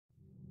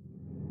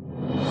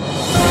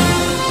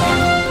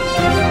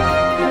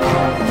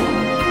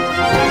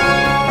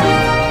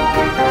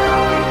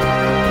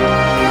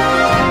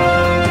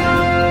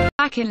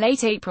in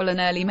late April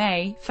and early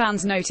May,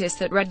 fans noticed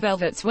that Red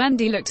Velvet's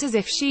Wendy looked as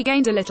if she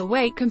gained a little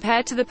weight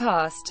compared to the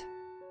past.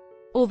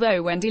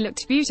 Although Wendy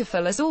looked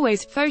beautiful as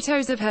always,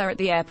 photos of her at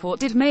the airport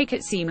did make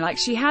it seem like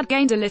she had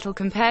gained a little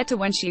compared to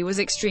when she was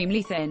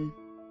extremely thin.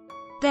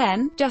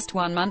 Then, just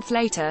 1 month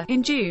later,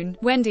 in June,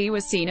 Wendy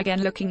was seen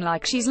again looking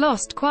like she's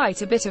lost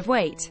quite a bit of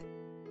weight.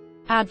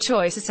 Ad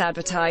choices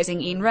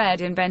advertising in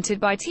red invented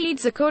by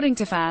Teeds. According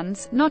to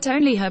fans, not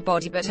only her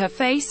body but her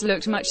face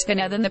looked much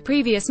thinner than the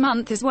previous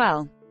month as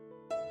well.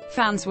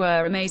 Fans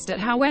were amazed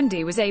at how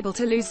Wendy was able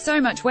to lose so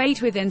much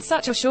weight within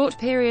such a short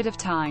period of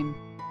time.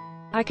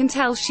 I can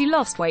tell she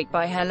lost weight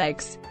by her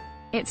legs.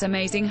 It's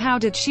amazing how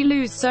did she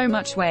lose so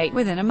much weight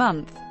within a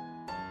month.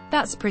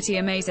 That's pretty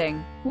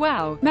amazing.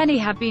 Wow, many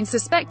have been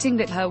suspecting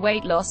that her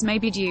weight loss may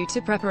be due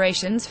to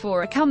preparations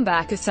for a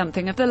comeback or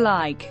something of the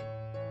like.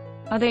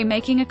 Are they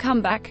making a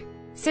comeback?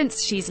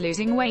 Since she's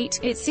losing weight,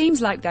 it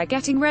seems like they're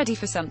getting ready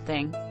for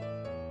something.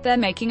 They're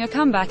making a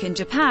comeback in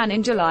Japan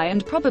in July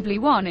and probably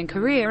one in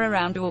Korea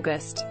around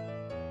August.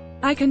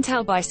 I can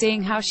tell by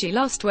seeing how she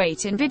lost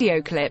weight in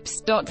video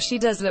clips. She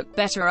does look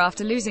better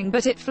after losing,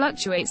 but it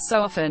fluctuates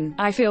so often.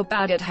 I feel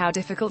bad at how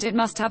difficult it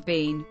must have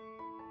been.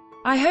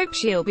 I hope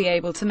she'll be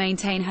able to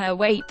maintain her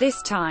weight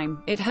this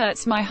time. It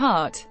hurts my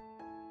heart.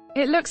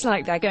 It looks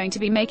like they're going to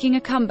be making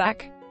a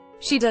comeback.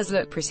 She does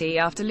look pretty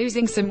after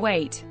losing some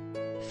weight.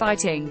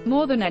 Fighting,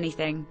 more than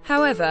anything.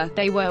 However,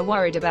 they were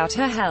worried about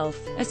her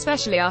health,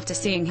 especially after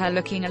seeing her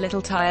looking a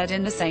little tired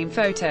in the same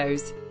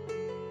photos.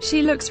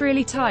 She looks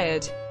really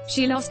tired.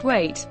 She lost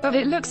weight, but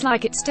it looks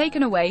like it's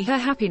taken away her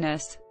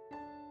happiness.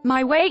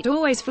 My weight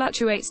always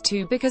fluctuates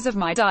too because of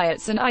my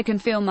diets and I can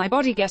feel my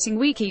body getting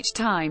weak each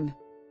time.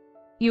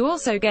 You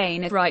also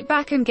gain it right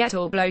back and get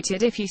all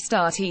bloated if you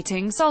start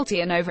eating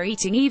salty and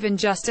overeating even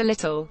just a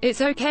little. It's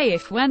okay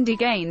if Wendy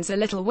gains a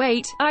little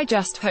weight, I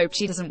just hope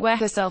she doesn't wear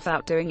herself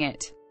out doing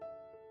it.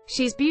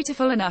 She's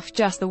beautiful enough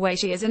just the way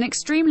she is and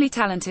extremely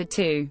talented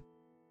too.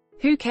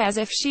 Who cares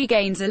if she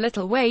gains a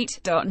little weight?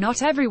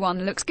 Not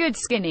everyone looks good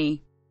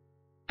skinny.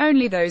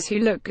 Only those who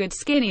look good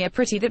skinny are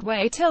pretty that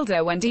way.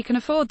 Wendy can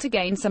afford to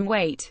gain some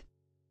weight.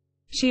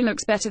 She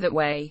looks better that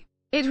way.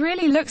 It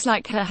really looks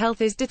like her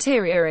health is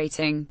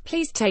deteriorating.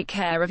 Please take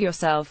care of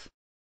yourself.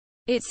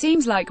 It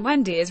seems like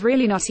Wendy is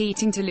really not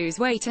eating to lose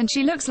weight and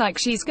she looks like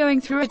she's going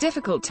through a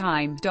difficult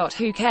time.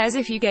 Who cares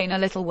if you gain a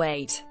little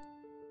weight?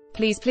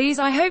 Please,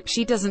 I hope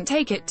she doesn't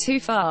take it too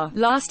far.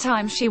 Last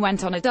time she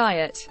went on a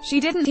diet, she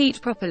didn't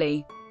eat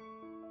properly.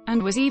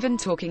 And was even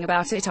talking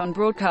about it on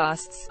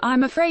broadcasts.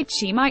 I'm afraid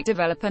she might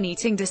develop an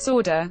eating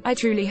disorder. I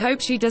truly hope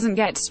she doesn't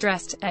get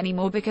stressed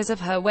anymore because of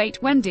her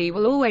weight. Wendy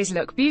will always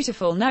look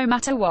beautiful no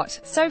matter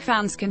what, so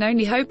fans can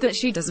only hope that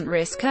she doesn't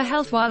risk her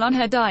health while on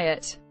her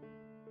diet.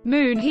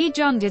 Moon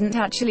Hee-jun didn't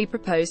actually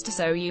propose to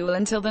So Yul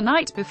until the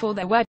night before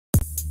their wedding.